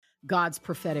God's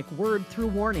prophetic word through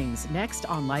warnings, next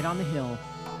on Light on the Hill.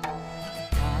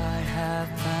 I have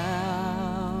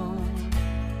found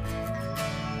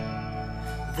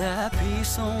that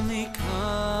peace only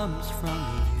comes from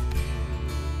you.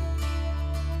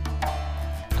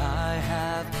 I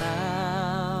have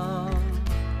found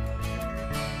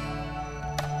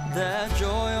that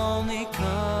joy only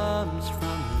comes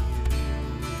from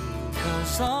you.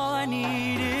 'Cause all I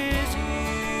need is you.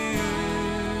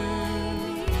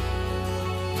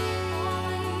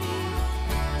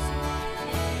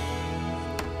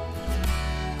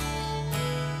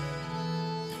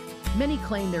 Many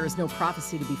claim there is no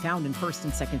prophecy to be found in 1st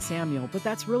and 2nd Samuel, but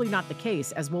that's really not the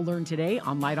case, as we'll learn today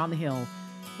on Light on the Hill.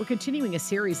 We're continuing a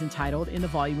series entitled In the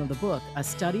Volume of the Book, a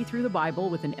study through the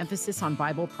Bible with an emphasis on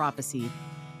Bible prophecy.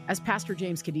 As Pastor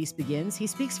James Cadiz begins, he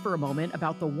speaks for a moment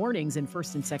about the warnings in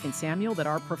 1st and 2nd Samuel that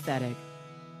are prophetic.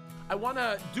 I want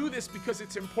to do this because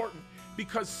it's important,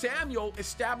 because Samuel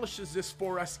establishes this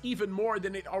for us even more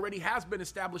than it already has been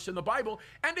established in the Bible,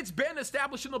 and it's been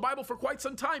established in the Bible for quite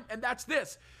some time, and that's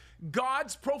this.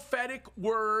 God's prophetic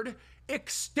word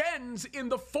extends in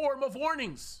the form of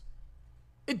warnings.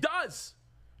 It does.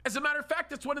 As a matter of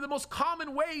fact, it's one of the most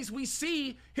common ways we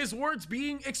see his words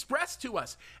being expressed to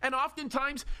us. And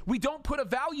oftentimes, we don't put a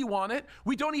value on it.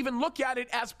 We don't even look at it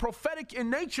as prophetic in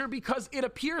nature because it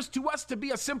appears to us to be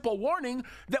a simple warning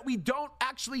that we don't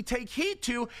actually take heed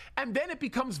to. And then it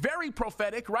becomes very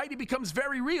prophetic, right? It becomes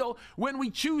very real when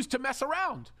we choose to mess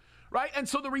around. Right? And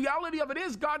so the reality of it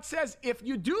is God says, if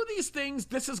you do these things,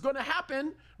 this is going to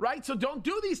happen, right? So don't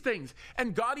do these things.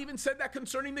 And God even said that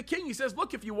concerning the king. He says,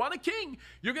 look, if you want a king,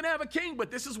 you're going to have a king,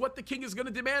 but this is what the king is going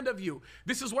to demand of you.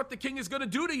 This is what the king is going to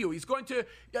do to you. He's going to,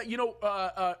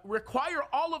 require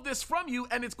all of this from you,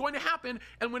 and it's going to happen.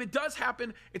 And when it does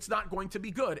happen, it's not going to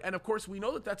be good. And of course, we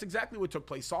know that that's exactly what took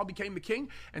place. Saul became the king,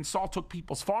 and Saul took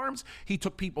people's farms. He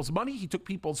took people's money. He took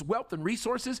people's wealth and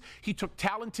resources. He took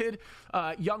talented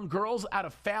young girls out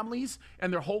of families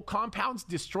and their whole compounds,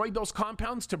 destroyed those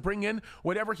compounds to bring in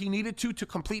whatever he needed to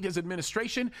complete his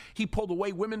administration. He pulled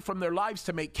away women from their lives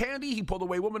to make candy. He pulled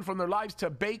away women from their lives to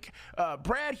bake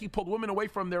bread. He pulled women away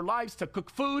from their lives to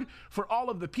cook food for all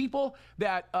of the people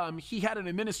that he had an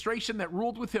administration that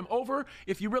ruled with him over.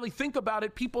 If you really think about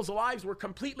it, people's lives were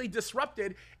completely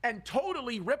disrupted and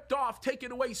totally ripped off,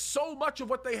 taken away. So much of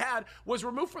what they had was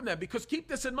removed from them, because keep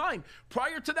this in mind,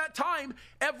 prior to that time,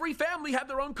 every family had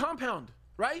their own compound,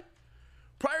 right?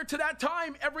 Prior to that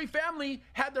time, every family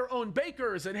had their own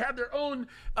bakers and had their own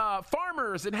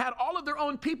farmers and had all of their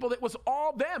own people. It was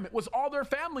all them. It was all their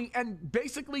family. And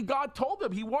basically God told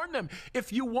them, he warned them,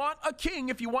 if you want a king,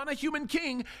 if you want a human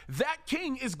king, that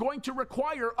king is going to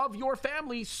require of your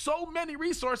family so many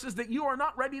resources that you are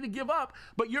not ready to give up,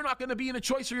 but you're not going to be in a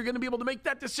choice where you're going to be able to make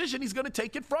that decision. He's going to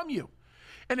take it from you.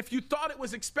 And if you thought it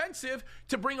was expensive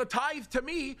to bring a tithe to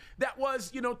me that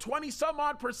was, 20 some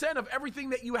odd percent of everything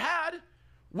that you had,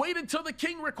 wait until the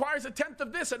king requires a tenth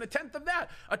of this and a tenth of that,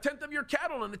 a tenth of your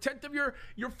cattle and a tenth of your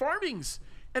farmings.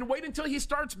 And wait until he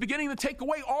starts beginning to take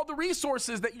away all the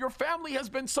resources that your family has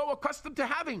been so accustomed to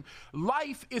having.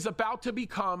 Life is about to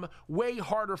become way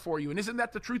harder for you. And isn't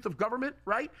that the truth of government,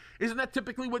 right? Isn't that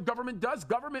typically what government does?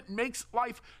 Government makes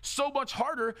life so much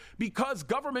harder because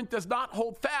government does not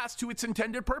hold fast to its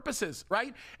intended purposes,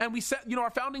 right? And we said,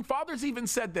 our founding fathers even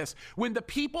said this. When the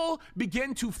people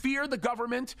begin to fear the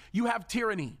government, you have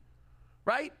tyranny,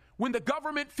 right? When the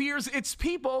government fears its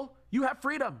people, you have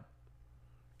freedom.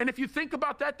 And if you think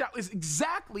about that, that was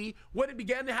exactly what it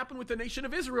began to happen with the nation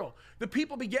of Israel. The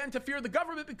people began to fear the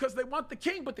government because they want the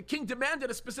king, but the king demanded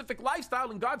a specific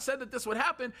lifestyle, and God said that this would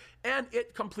happen, and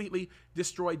it completely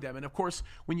destroyed them. And of course,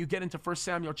 when you get into 1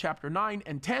 Samuel chapter 9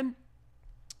 and 10,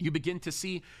 you begin to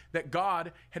see that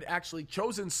God had actually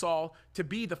chosen Saul to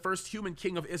be the first human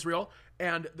king of Israel.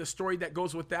 And the story that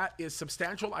goes with that is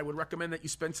substantial. I would recommend that you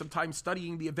spend some time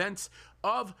studying the events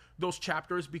of those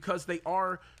chapters because they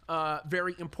are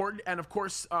very important. And of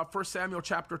course, 1 Samuel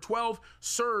chapter 12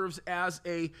 serves as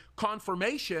a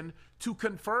confirmation to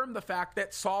confirm the fact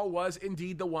that Saul was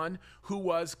indeed the one who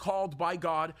was called by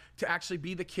God to actually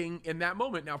be the king in that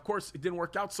moment. Now, of course, it didn't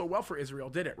work out so well for Israel,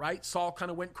 did it, right? Saul kind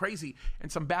of went crazy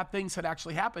and some bad things had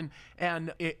actually happened.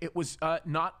 And it was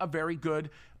not a very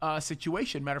good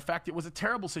situation. Matter of fact, it was a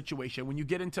terrible situation. When you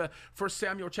get into 1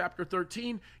 Samuel chapter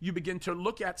 13, you begin to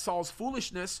look at Saul's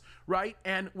foolishness, right?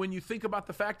 And when you think about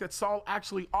the fact that Saul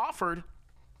actually offered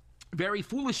very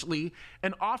foolishly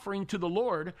an offering to the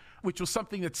Lord, which was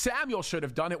something that Samuel should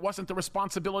have done. It wasn't the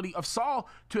responsibility of Saul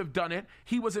to have done it.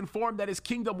 He was informed that his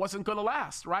kingdom wasn't going to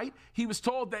last, right? He was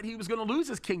told that he was going to lose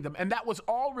his kingdom, and that was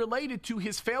all related to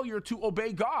his failure to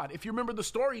obey God. If you remember the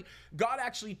story, God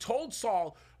actually told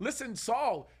Saul, listen,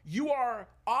 Saul, you are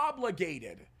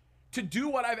obligated to do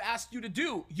what I've asked you to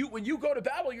do. When you go to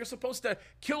battle, you're supposed to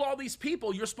kill all these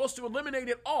people. You're supposed to eliminate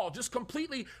it all. Just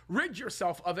completely rid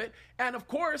yourself of it. And of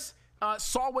course,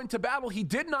 Saul went to battle. He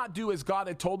did not do as God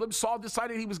had told him. Saul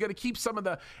decided he was going to keep some of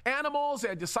the animals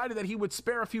and decided that he would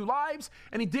spare a few lives.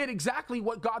 And he did exactly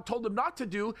what God told him not to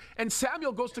do. And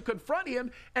Samuel goes to confront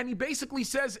him, and he basically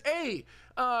says, hey,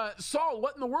 Saul,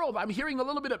 what in the world? I'm hearing a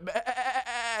little bit of,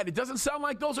 it doesn't sound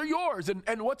like those are yours.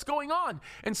 And what's going on?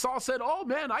 And Saul said, oh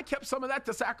man, I kept some of that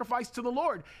to sacrifice to the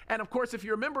Lord. And of course, if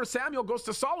you remember, Samuel goes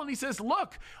to Saul and he says,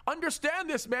 look, understand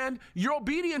this, man. Your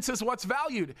obedience is what's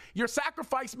valued. Your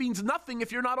sacrifice means nothing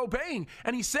if you're not obeying.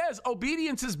 And he says,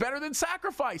 obedience is better than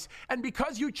sacrifice. And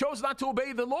because you chose not to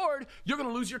obey the Lord, you're going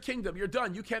to lose your kingdom. You're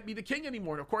done. You can't be the king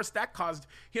anymore. And of course, that caused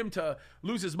him to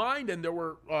lose his mind. And there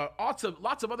were lots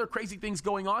of other crazy things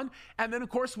going on. And then, of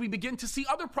course, we begin to see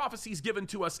other prophecies given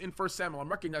to us in 1 Samuel. I'm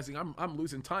recognizing I'm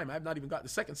losing time. I have not even got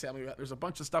to 2 Samuel yet. There's a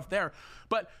bunch of stuff there.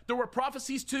 But there were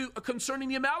prophecies concerning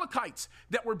the Amalekites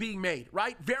that were being made,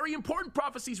 right? Very important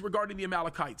prophecies regarding the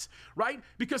Amalekites, right?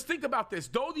 Because think about this.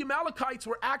 Though the Amalekites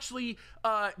were actually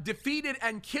defeated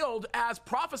and killed as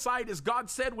prophesied, as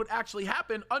God said would actually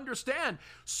happen, understand,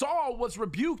 Saul was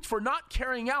rebuked for not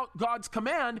carrying out God's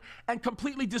command and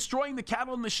completely destroying the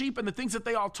cattle and the sheep and the things that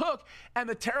they all took. And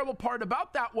the terrible part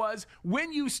about that was,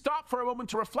 when you stop for a moment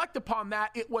to reflect upon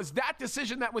that, it was that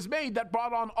decision that was made that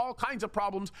brought on all kinds of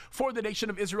problems for the nation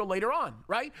of Israel later on,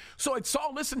 right? So if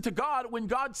Saul listened to God when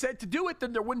God said to do it,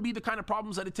 then there wouldn't be the kind of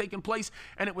problems that had taken place,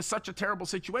 and it was such a terrible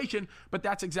situation. But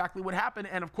that's exactly what happened.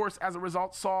 And of course, as a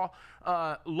result, Saul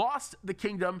lost the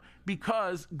kingdom,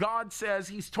 because God says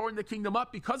he's torn the kingdom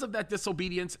up because of that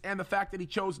disobedience and the fact that he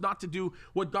chose not to do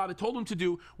what God had told him to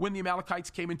do when the Amalekites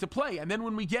came into play. And then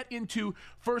when we get into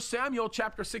 1 Samuel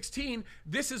chapter 16,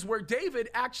 this is where David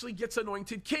actually gets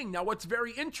anointed king. Now, what's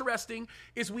very interesting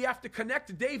is we have to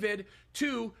connect David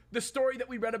to the story that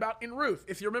we read about in Ruth.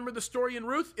 If you remember the story in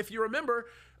Ruth, if you remember,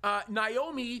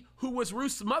 Naomi, who was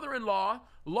Ruth's mother-in-law,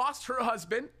 lost her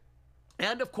husband.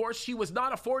 And of course, she was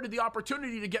not afforded the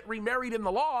opportunity to get remarried in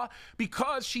the law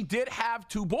because she did have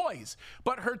two boys.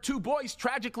 But her two boys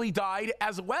tragically died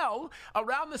as well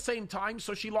around the same time.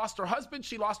 So she lost her husband,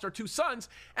 she lost her two sons,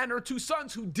 and her two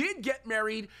sons, who did get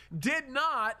married, did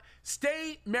not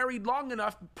stay married long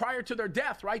enough prior to their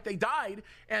death, right? They died,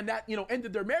 and that,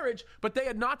 ended their marriage, but they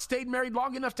had not stayed married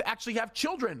long enough to actually have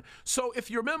children. So if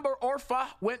you remember, Orpah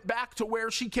went back to where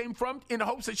she came from in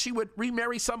hopes that she would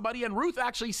remarry somebody, and Ruth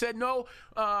actually said, no,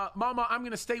 Mama, I'm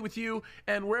going to stay with you,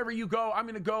 and wherever you go, I'm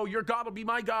going to go. Your God will be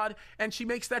my God. And she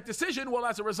makes that decision. Well,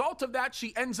 as a result of that,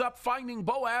 she ends up finding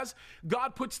Boaz.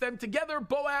 God puts them together.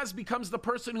 Boaz becomes the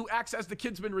person who acts as the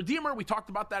kinsman redeemer. We talked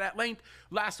about that at length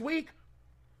last week.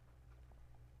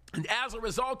 And as a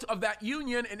result of that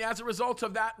union and as a result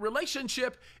of that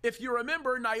relationship, if you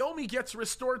remember, Naomi gets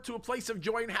restored to a place of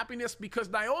joy and happiness because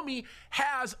Naomi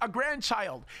has a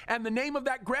grandchild. And the name of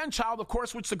that grandchild, of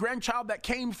course, which the grandchild that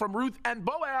came from Ruth and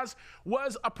Boaz,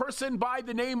 was a person by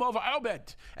the name of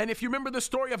Obed. And if you remember the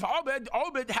story of Obed,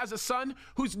 Obed has a son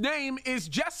whose name is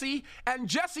Jesse, and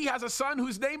Jesse has a son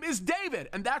whose name is David.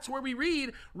 And that's where we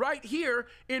read right here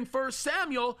in 1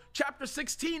 Samuel chapter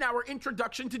 16, our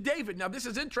introduction to David. Now, this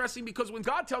is interesting, because when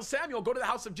God tells Samuel, go to the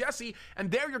house of Jesse,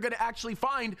 and there you're going to actually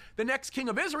find the next king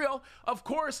of Israel, of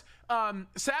course,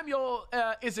 Samuel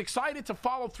is excited to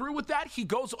follow through with that. He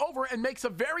goes over and makes a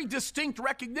very distinct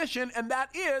recognition, and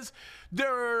that is,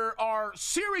 there are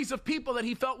series of people that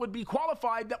he felt would be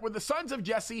qualified that were the sons of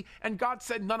Jesse, and God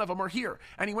said none of them are here.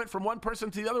 And he went from one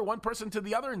person to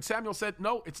the other, and Samuel said,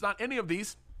 no, it's not any of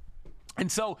these. And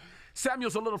so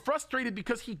Samuel's a little frustrated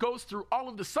because he goes through all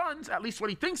of the sons, at least what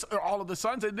he thinks are all of the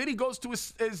sons, and then he goes to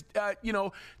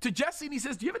to Jesse, and he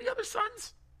says, do you have any other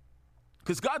sons?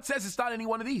 Because God says it's not any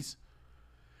one of these.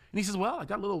 And he says, well, I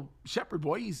got a little shepherd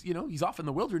boy. He's off in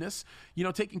the wilderness,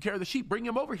 taking care of the sheep. Bring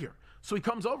him over here. So he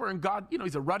comes over, and God,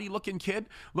 he's a ruddy looking kid,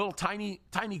 little tiny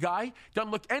guy.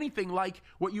 Doesn't look anything like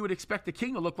what you would expect a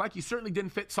king to look like. He certainly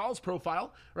didn't fit Saul's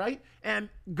profile, right? And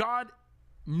God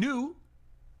knew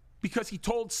because he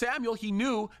told Samuel he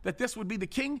knew that this would be the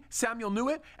king. Samuel knew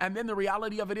it, and then the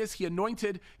reality of it is he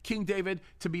anointed King David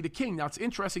to be the king. Now, it's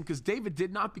interesting because David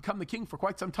did not become the king for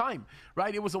quite some time,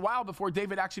 right? It was a while before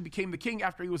David actually became the king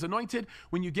after he was anointed.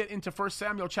 When you get into 1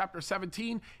 Samuel chapter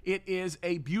 17, it is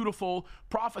a beautiful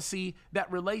prophecy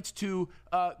that relates to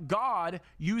God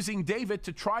using David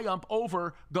to triumph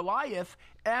over Goliath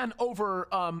and over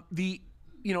the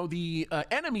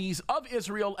enemies of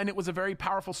Israel, and it was a very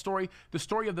powerful story. The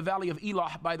story of the Valley of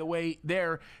Elah, by the way,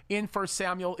 there in 1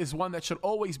 Samuel is one that should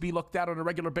always be looked at on a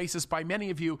regular basis by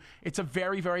many of you. It's a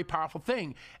very, very powerful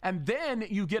thing. And then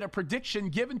you get a prediction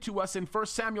given to us in 1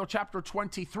 Samuel chapter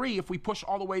 23, if we push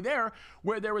all the way there,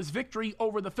 where there was victory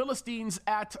over the Philistines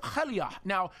at Cheliah.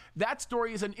 Now, that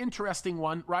story is an interesting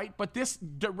one, right? But this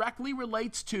directly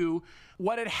relates to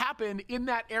what had happened in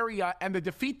that area, and the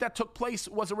defeat that took place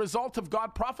was a result of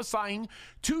God prophesying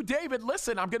to David,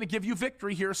 listen, I'm going to give you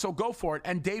victory here, so go for it.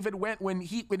 And David went when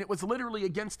it was literally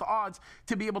against the odds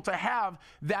to be able to have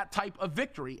that type of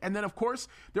victory. And then, of course,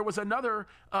 there was another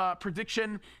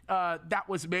prediction that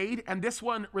was made, and this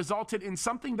one resulted in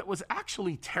something that was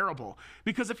actually terrible.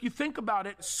 Because if you think about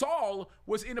it, Saul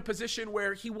was in a position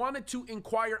where he wanted to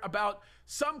inquire about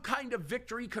some kind of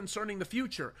victory concerning the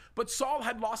future. But Saul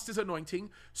had lost his anointing.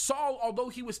 Saul, although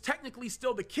he was technically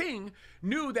still the king,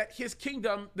 knew that his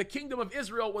kingdom, the kingdom of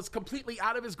Israel, was completely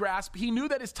out of his grasp. He knew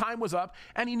that his time was up,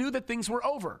 and he knew that things were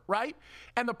over, right?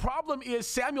 And the problem is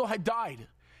Samuel had died.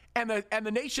 And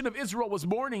the nation of Israel was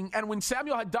mourning. And when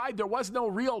Samuel had died, there was no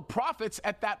real prophets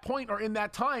at that point or in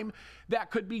that time that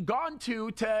could be gone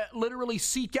to literally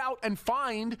seek out and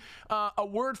find a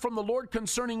word from the Lord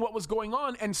concerning what was going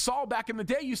on. And Saul back in the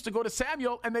day used to go to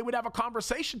Samuel, and they would have a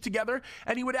conversation together,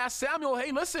 and he would ask Samuel,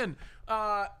 hey, listen,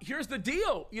 here's the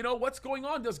deal. What's going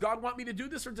on? Does God want me to do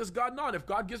this, or does God not? If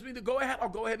God gives me the go ahead, I'll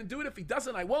go ahead and do it. If he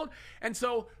doesn't, I won't. And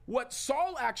so what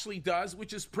Saul actually does,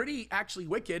 which is pretty actually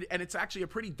wicked, and it's actually a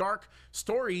pretty dark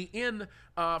story in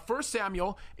 1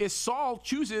 Samuel, is Saul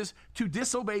chooses to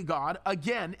disobey God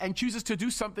again and chooses to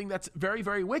do something that's very,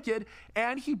 very wicked.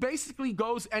 And he basically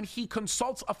goes and he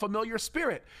consults a familiar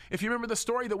spirit. If you remember the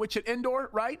story, the witch at Endor,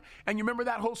 right? And you remember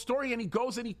that whole story, and he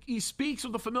goes and he speaks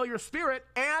with the familiar spirit,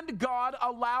 and God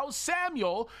allows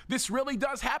Samuel, this really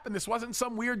does happen. This wasn't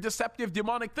some weird, deceptive,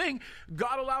 demonic thing.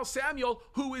 God allows Samuel,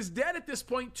 who is dead at this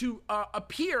point, to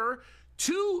appear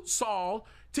to Saul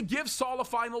to give Saul a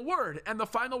final word. And the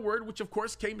final word, which of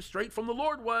course came straight from the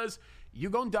Lord, was,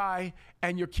 you're going to die,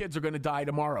 and your kids are going to die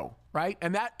tomorrow, right?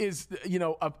 And that is,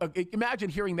 imagine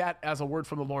hearing that as a word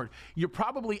from the Lord. You're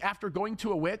probably, after going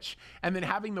to a witch and then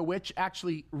having the witch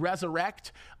actually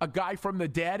resurrect a guy from the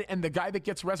dead, and the guy that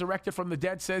gets resurrected from the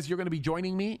dead says, you're going to be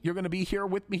joining me, you're going to be here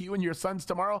with me, you and your sons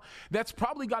tomorrow. That's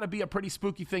probably got to be a pretty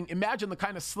spooky thing. Imagine the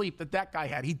kind of sleep that guy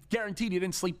had. He guaranteed he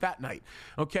didn't sleep that night,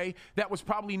 okay? That was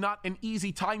probably not an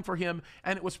easy time for him,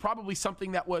 and it was probably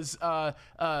something that was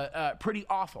pretty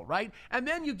awful, right? And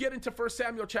then you get into 1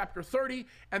 Samuel chapter 30,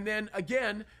 and then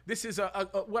again, this is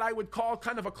what I would call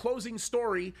kind of a closing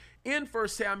story in 1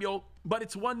 Samuel, but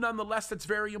it's one nonetheless that's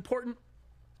very important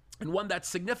and one that's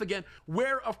significant,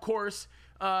 where, of course,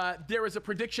 there is a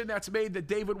prediction that's made that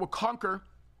David will conquer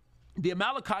the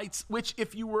Amalekites, which,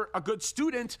 if you were a good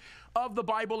student of the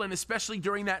Bible, and especially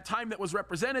during that time that was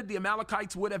represented, the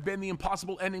Amalekites would have been the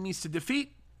impossible enemies to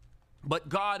defeat. But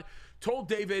God told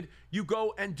David, you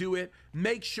go and do it.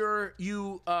 Make sure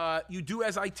you do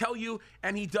as I tell you.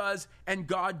 And he does, and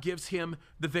God gives him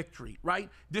the victory, right?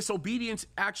 Disobedience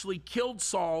actually killed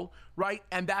Saul, right?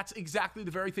 And that's exactly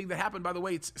the very thing that happened. By the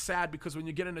way, it's sad because when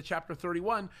you get into chapter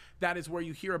 31, that is where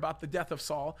you hear about the death of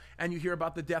Saul, and you hear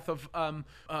about the death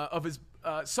of his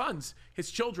sons,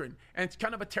 his children. And it's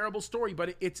kind of a terrible story,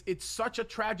 but it's such a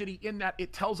tragedy in that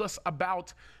it tells us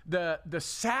about the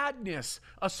sadness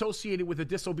associated with the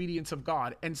disobedience of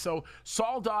God. And so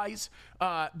Saul dies,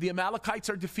 the Amalekites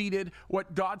are defeated,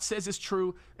 what God says is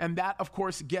true, and that, of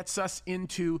course, gets us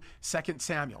into 2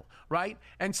 Samuel, right?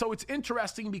 And so it's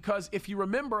interesting because if you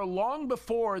remember, long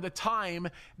before the time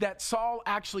that Saul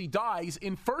actually dies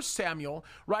in 1 Samuel,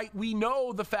 right, we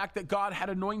know the fact that God had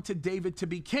anointed David to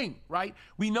be king, right?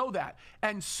 We know that.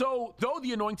 And so, though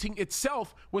the anointing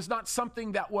itself was not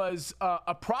something that was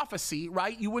a prophecy,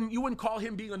 right? You wouldn't call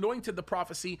him being anointed the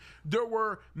prophecy. There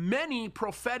were many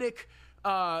prophetic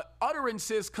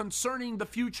utterances concerning the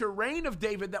future reign of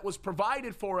David that was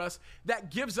provided for us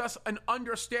that gives us an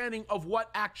understanding of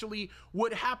what actually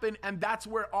would happen. And that's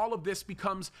where all of this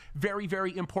becomes very,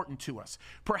 very important to us.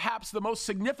 Perhaps the most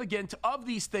significant of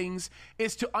these things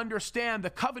is to understand the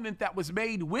covenant that was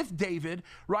made with David,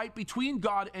 right, between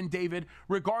God and David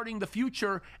regarding the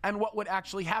future and what would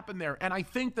actually happen there. And I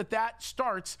think that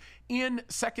starts in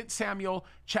 2 Samuel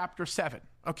chapter 7.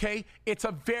 Okay, it's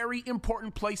a very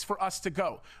important place for us to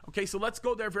go. Okay, so let's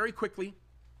go there very quickly.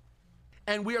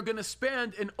 And we are going to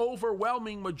spend an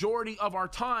overwhelming majority of our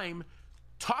time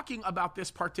talking about this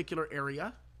particular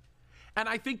area. And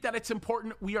I think that it's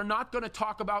important. We are not going to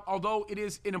talk about, although it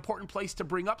is an important place to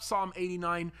bring up Psalm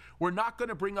 89, we're not going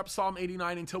to bring up Psalm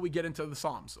 89 until we get into the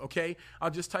Psalms, okay? I'll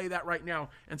just tell you that right now,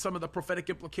 and some of the prophetic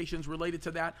implications related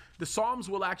to that. The Psalms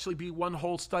will actually be one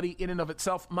whole study in and of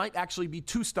itself, might actually be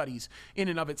two studies in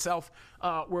and of itself,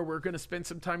 where we're going to spend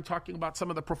some time talking about some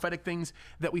of the prophetic things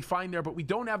that we find there, but we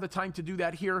don't have the time to do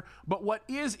that here. But what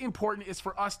is important is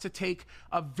for us to take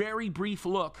a very brief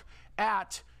look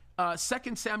at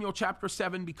 2 Samuel chapter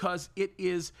 7, because it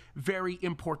is very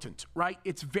important, right?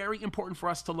 It's very important for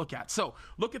us to look at. So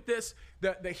look at this.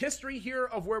 The history here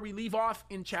of where we leave off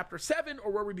in chapter 7,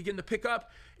 or where we begin to pick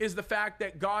up, is the fact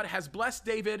that God has blessed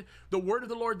David. The word of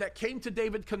the Lord that came to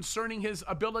David concerning his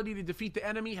ability to defeat the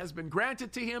enemy has been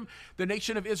granted to him. The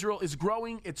nation of Israel is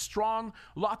growing. It's strong.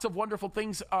 Lots of wonderful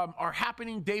things are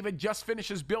happening. David just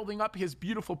finishes building up his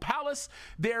beautiful palace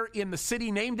there in the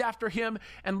city named after him.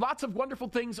 And lots of wonderful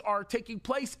things are taking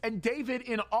place. And David,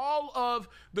 in all of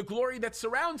the glory that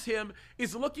surrounds him,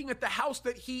 is looking at the house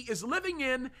that he is living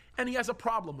in, and he has a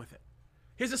problem with it.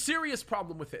 He has a serious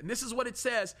problem with it. And this is what it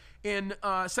says in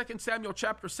 2 Samuel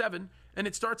chapter 7, and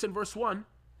it starts in verse 1.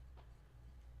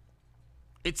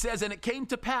 It says, "And it came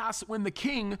to pass when the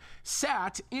king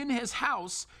sat in his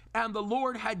house, and the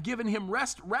Lord had given him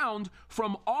rest round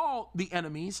from all the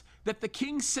enemies, that the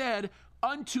king said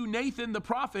unto Nathan the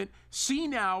prophet, See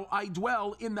now, I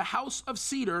dwell in the house of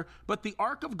cedar, but the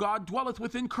ark of God dwelleth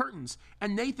within curtains.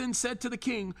 And Nathan said to the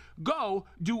king, Go,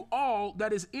 do all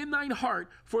that is in thine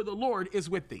heart, for the Lord is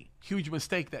with thee." Huge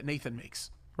mistake that Nathan makes,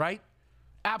 right?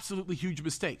 Absolutely huge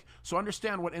mistake. So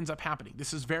understand what ends up happening.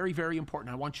 This is very, very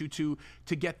important. I want you to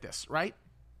get this, right?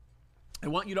 I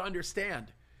want you to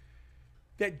understand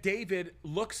that David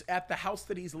looks at the house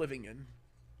that he's living in,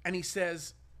 and he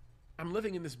says, I'm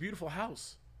living in this beautiful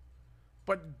house,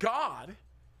 but God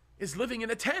is living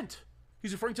in a tent.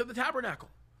 He's referring to the tabernacle.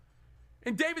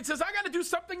 And David says, I got to do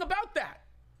something about that.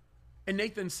 And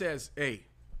Nathan says, hey,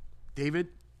 David,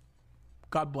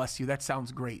 God bless you. That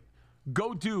sounds great.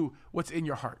 Go do what's in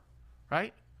your heart,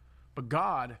 right? But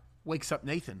God wakes up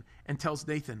Nathan and tells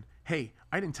Nathan, hey,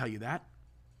 I didn't tell you that.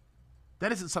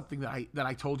 That isn't something that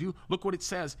I told you. Look what it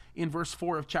says in verse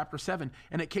 4 of chapter 7.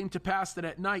 "And it came to pass that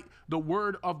at night the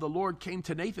word of the Lord came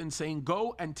to Nathan, saying,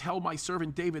 Go and tell my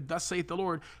servant David, Thus saith the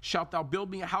Lord, Shalt thou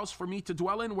build me a house for me to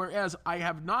dwell in, whereas I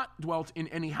have not dwelt in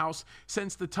any house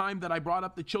since the time that I brought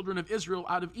up the children of Israel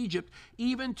out of Egypt,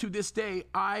 even to this day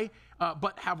I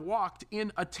but have walked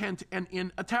in a tent and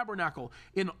in a tabernacle.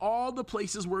 In all the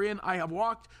places wherein I have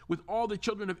walked with all the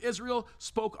children of Israel,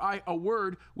 spoke I a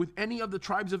word with any of the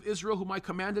tribes of Israel, whom I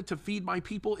commanded to feed my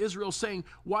people Israel, saying,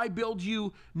 Why build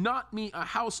you not me a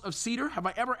house of cedar? Have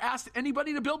I ever asked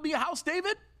anybody to build me a house,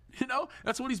 David?" You know,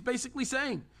 that's what he's basically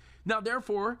saying. "Now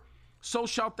therefore, so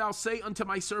shalt thou say unto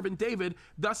my servant David,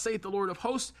 Thus saith the Lord of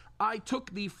hosts, I took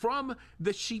thee from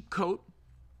the sheepcote,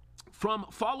 from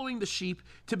following the sheep,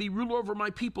 to be ruler over my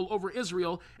people, over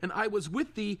Israel, and I was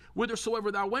with thee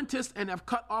whithersoever thou wentest, and have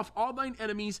cut off all thine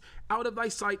enemies out of thy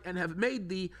sight, and have made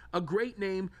thee a great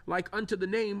name, like unto the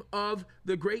name of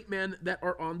the great men that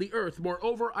are on the earth.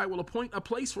 Moreover, I will appoint a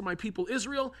place for my people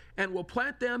Israel, and will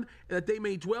plant them, that they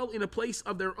may dwell in a place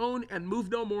of their own, and move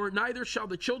no more, neither shall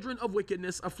the children of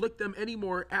wickedness afflict them any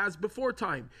more, as before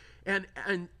time. And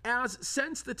as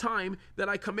since the time that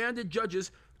I commanded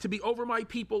judges to be over my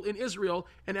people in Israel,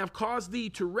 and have caused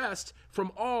thee to rest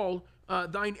from all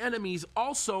thine enemies,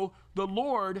 also the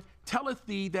Lord telleth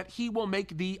thee that he will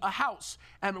make thee a house.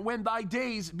 And when thy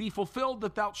days be fulfilled,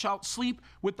 that thou shalt sleep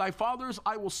with thy fathers,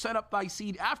 I will set up thy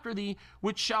seed after thee,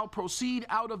 which shall proceed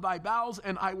out of thy bowels,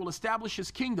 and I will establish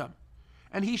his kingdom.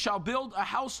 And he shall build a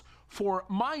house for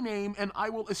my name, and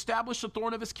I will establish the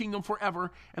throne of his kingdom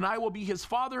forever, and I will be his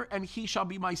father, and he shall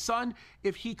be my son.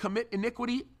 If he commit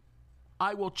iniquity,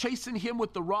 I will chasten him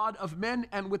with the rod of men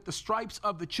and with the stripes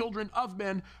of the children of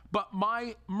men, but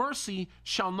my mercy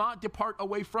shall not depart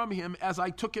away from him, as I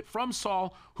took it from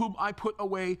Saul, whom I put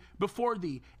away before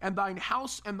thee. And thine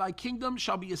house and thy kingdom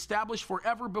shall be established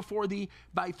forever before thee.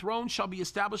 Thy throne shall be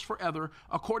established forever.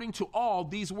 According to all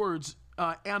these words,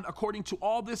 and according to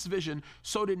all this vision,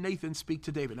 so did Nathan speak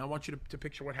to David. Now I want you to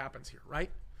picture what happens here, right?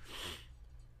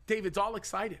 David's all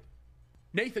excited.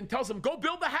 Nathan tells him, go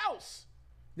build the house.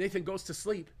 Nathan goes to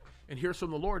sleep and hears from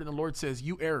the Lord, and the Lord says,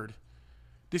 you erred.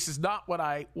 This is not what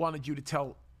I wanted you to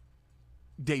tell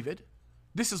David.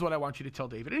 This is what I want you to tell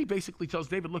David. And he basically tells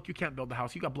David, look, you can't build the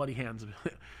house. You got bloody hands.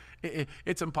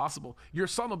 It's impossible. Your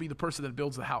son will be the person that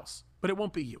builds the house, but it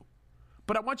won't be you.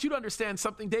 But I want you to understand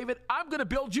something, David. I'm going to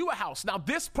build you a house. Now,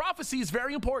 this prophecy is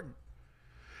very important.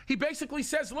 He basically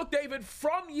says, look, David,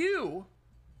 from you,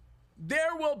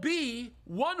 there will be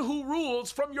one who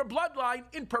rules from your bloodline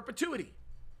in perpetuity.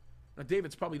 Now,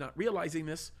 David's probably not realizing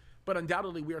this, but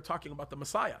undoubtedly we are talking about the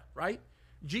Messiah, right?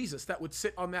 Jesus that would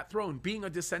sit on that throne, being a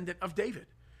descendant of David.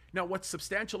 Now, what's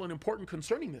substantial and important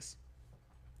concerning this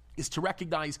is to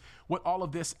recognize what all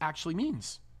of this actually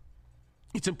means.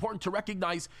 It's important to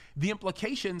recognize the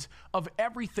implications of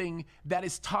everything that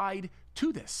is tied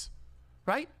to this,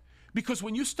 right? Because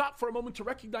when you stop for a moment to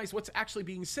recognize what's actually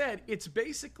being said, it's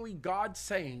basically God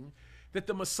saying that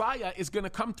the Messiah is going to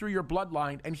come through your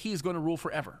bloodline and he is going to rule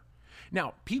forever.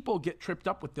 Now, people get tripped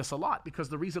up with this a lot, because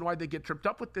the reason why they get tripped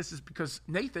up with this is because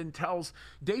Nathan tells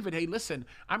David, hey, listen,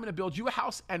 I'm going to build you a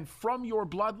house, and from your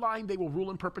bloodline, they will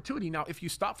rule in perpetuity. Now, if you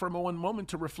stop for one moment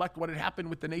to reflect what had happened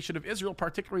with the nation of Israel,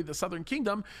 particularly the southern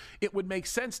kingdom, it would make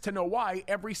sense to know why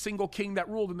every single king that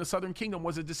ruled in the southern kingdom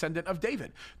was a descendant of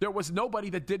David. There was nobody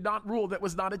that did not rule that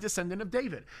was not a descendant of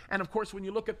David. And of course, when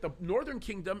you look at the northern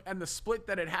kingdom and the split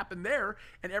that had happened there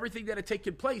and everything that had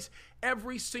taken place,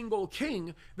 every single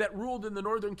king that ruled in the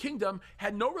northern kingdom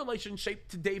had no relationship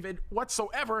to David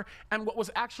whatsoever, and what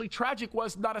was actually tragic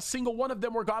was not a single one of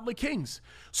them were godly kings.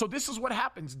 So this is what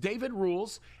happens. David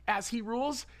rules. As he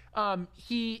rules,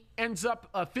 he ends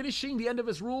up finishing the end of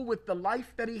his rule with the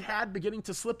life that he had beginning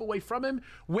to slip away from him.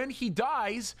 When he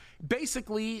dies,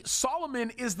 basically Solomon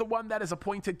is the one that is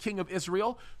appointed king of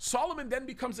Israel. Solomon then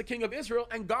becomes the king of Israel,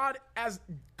 and God, as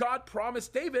God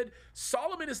promised David,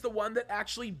 Solomon is the one that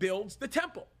actually builds the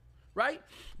temple. Right?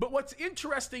 But what's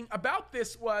interesting about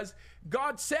this was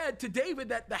God said to David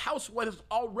that the house was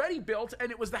already built,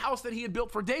 and it was the house that he had built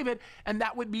for David, and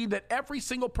that would mean that every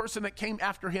single person that came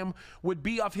after him would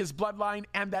be of his bloodline,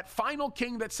 and that final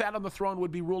king that sat on the throne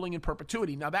would be ruling in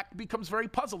perpetuity. Now that becomes very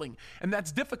puzzling, and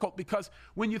that's difficult, because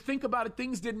when you think about it,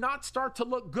 things did not start to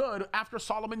look good after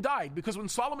Solomon died, because when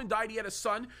Solomon died, he had a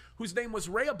son whose name was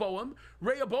Rehoboam.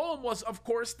 Rehoboam was, of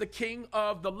course,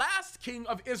 the last king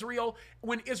of Israel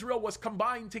when Israel was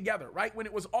combined together, right? When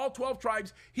it was all 12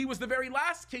 tribes, he was the very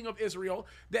last king of Israel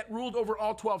that ruled over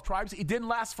all 12 tribes. He didn't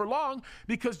last for long,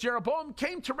 because Jeroboam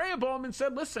came to Rehoboam and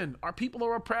said, listen, our people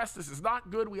are oppressed. This is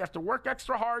not good. We have to work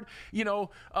extra hard.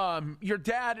 Your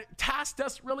dad tasked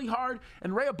us really hard.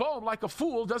 And Rehoboam, like a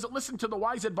fool, doesn't listen to the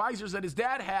wise advisors that his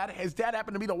dad had. His dad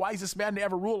happened to be the wisest man to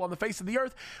ever rule on the face of the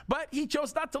earth, but he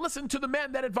chose not to listen to the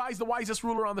men that advised the wisest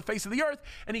ruler on the face of the earth.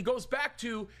 And he goes back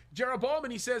to Jeroboam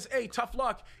and he says, hey, tough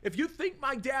luck. If you think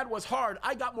my dad was hard,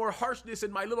 I got more harshness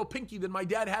in my little pinky than my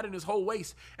dad had in his whole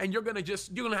waist, and you're gonna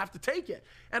have to take it.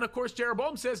 And of course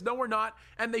Jeroboam says, no, we're not,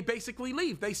 and they basically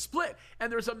leave. They split, and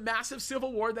there's a massive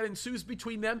civil war that ensues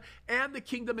between them, and the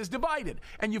kingdom is divided.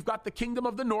 And you've got the kingdom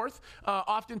of the north,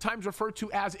 oftentimes referred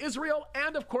to as Israel,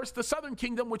 and of course the southern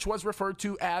kingdom, which was referred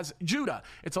to as Judah.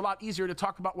 It's a lot easier to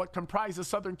talk about what comprised the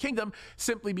southern kingdom,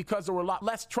 simply because there were a lot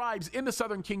less tribes in the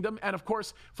southern kingdom. And of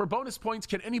course, for bonus points,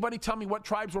 can anybody tell me what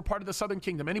tribes were part of the southern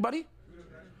kingdom? Anybody?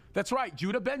 That's right,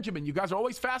 Judah, Benjamin. You guys are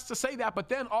always fast to say that, but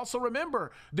then also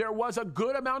remember, there was a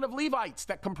good amount of Levites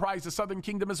that comprised the southern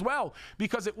kingdom as well,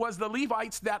 because it was the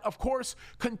Levites that, of course,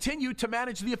 continued to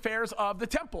manage the affairs of the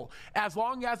temple, as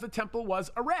long as the temple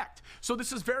was erect. So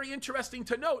this is very interesting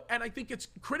to note, and I think it's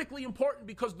critically important,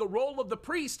 because the role of the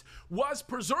priest was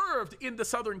preserved in the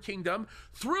southern kingdom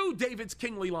through David's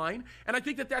kingly line, and I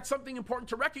think that that's something important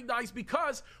to recognize,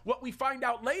 because what we find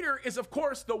out later is, of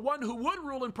course, the one who would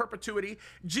rule in perpetuity,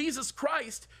 Jesus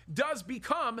Christ, does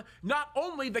become not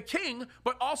only the king,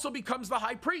 but also becomes the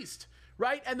high priest,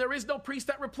 right? And there is no priest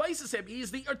that replaces him. He is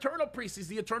the eternal priest. He's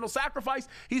the eternal sacrifice.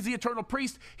 He's the eternal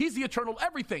priest. He's the eternal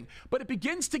everything. But it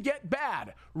begins to get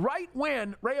bad right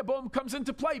when Rehoboam comes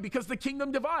into play, because the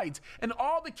kingdom divides. And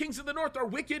all the kings of the north are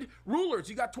wicked rulers.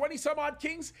 You got 20 some odd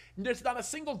kings, and there's not a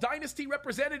single dynasty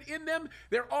represented in them.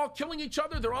 They're all killing each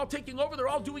other. They're all taking over. They're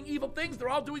all doing evil things. They're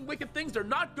all doing wicked things. They're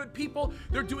not good people.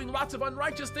 They're doing lots of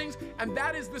unrighteous things. And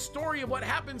that is the story of what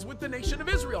happens with the nation of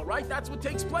Israel, right? That's what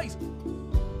takes place.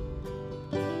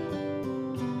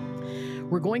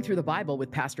 We're going through the Bible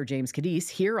with Pastor James Kaddis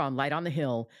here on Light on the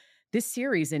Hill. This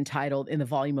series, entitled In the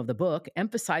Volume of the Book,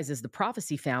 emphasizes the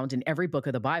prophecy found in every book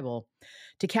of the Bible.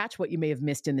 To catch what you may have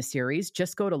missed in the series,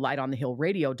 just go to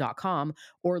lightonthehillradio.com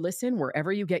or listen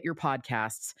wherever you get your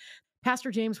podcasts.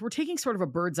 Pastor James, we're taking sort of a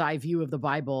bird's eye view of the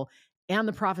Bible and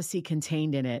the prophecy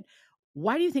contained in it.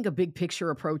 Why do you think a big picture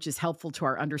approach is helpful to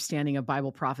our understanding of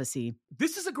Bible prophecy?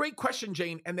 This is a great question,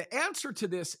 Jane. And the answer to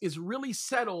this is really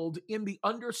settled in the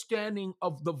understanding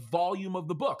of the volume of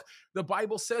the book. The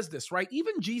Bible says this, right?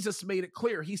 Even Jesus made it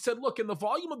clear. He said, look, in the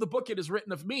volume of the book, it is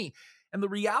written of me. And the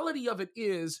reality of it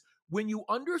is, when you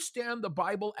understand the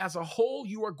Bible as a whole,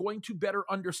 you are going to better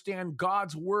understand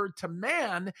God's word to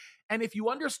man. And if you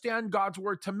understand God's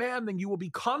word to man, then you will be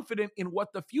confident in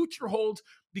what the future holds,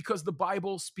 because the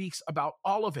Bible speaks about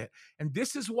all of it. And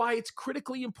this is why it's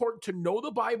critically important to know the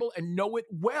Bible and know it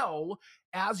well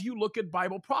as you look at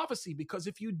Bible prophecy. Because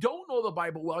if you don't know the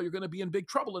Bible well, you're going to be in big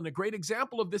trouble. And a great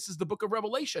example of this is the book of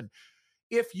Revelation.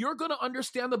 If you're going to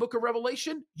understand the book of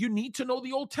Revelation, you need to know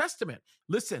the Old Testament.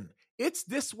 Listen, it's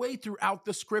this way throughout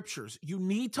the scriptures. You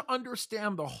need to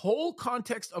understand the whole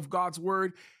context of God's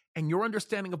word, and your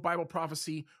understanding of Bible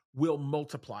prophecy will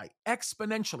multiply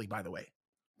exponentially, by the way.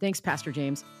 Thanks, Pastor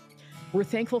James. We're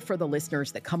thankful for the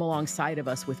listeners that come alongside of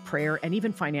us with prayer and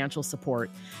even financial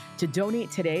support. To donate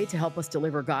today to help us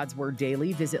deliver God's word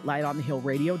daily, visit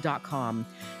lightonthehillradio.com.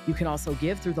 You can also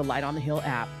give through the Light on the Hill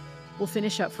app. We'll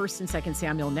finish up 1 and 2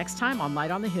 Samuel next time on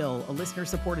Light on the Hill, a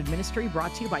listener-supported ministry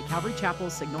brought to you by Calvary Chapel,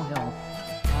 Signal Hill.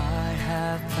 I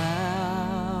have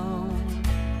found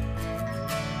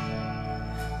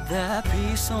that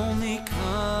peace only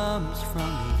comes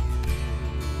from you.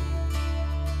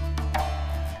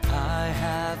 I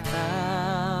have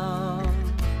found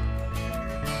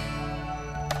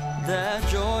that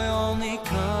joy only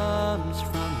comes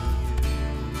from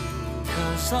you.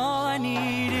 'Cause all I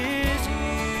need is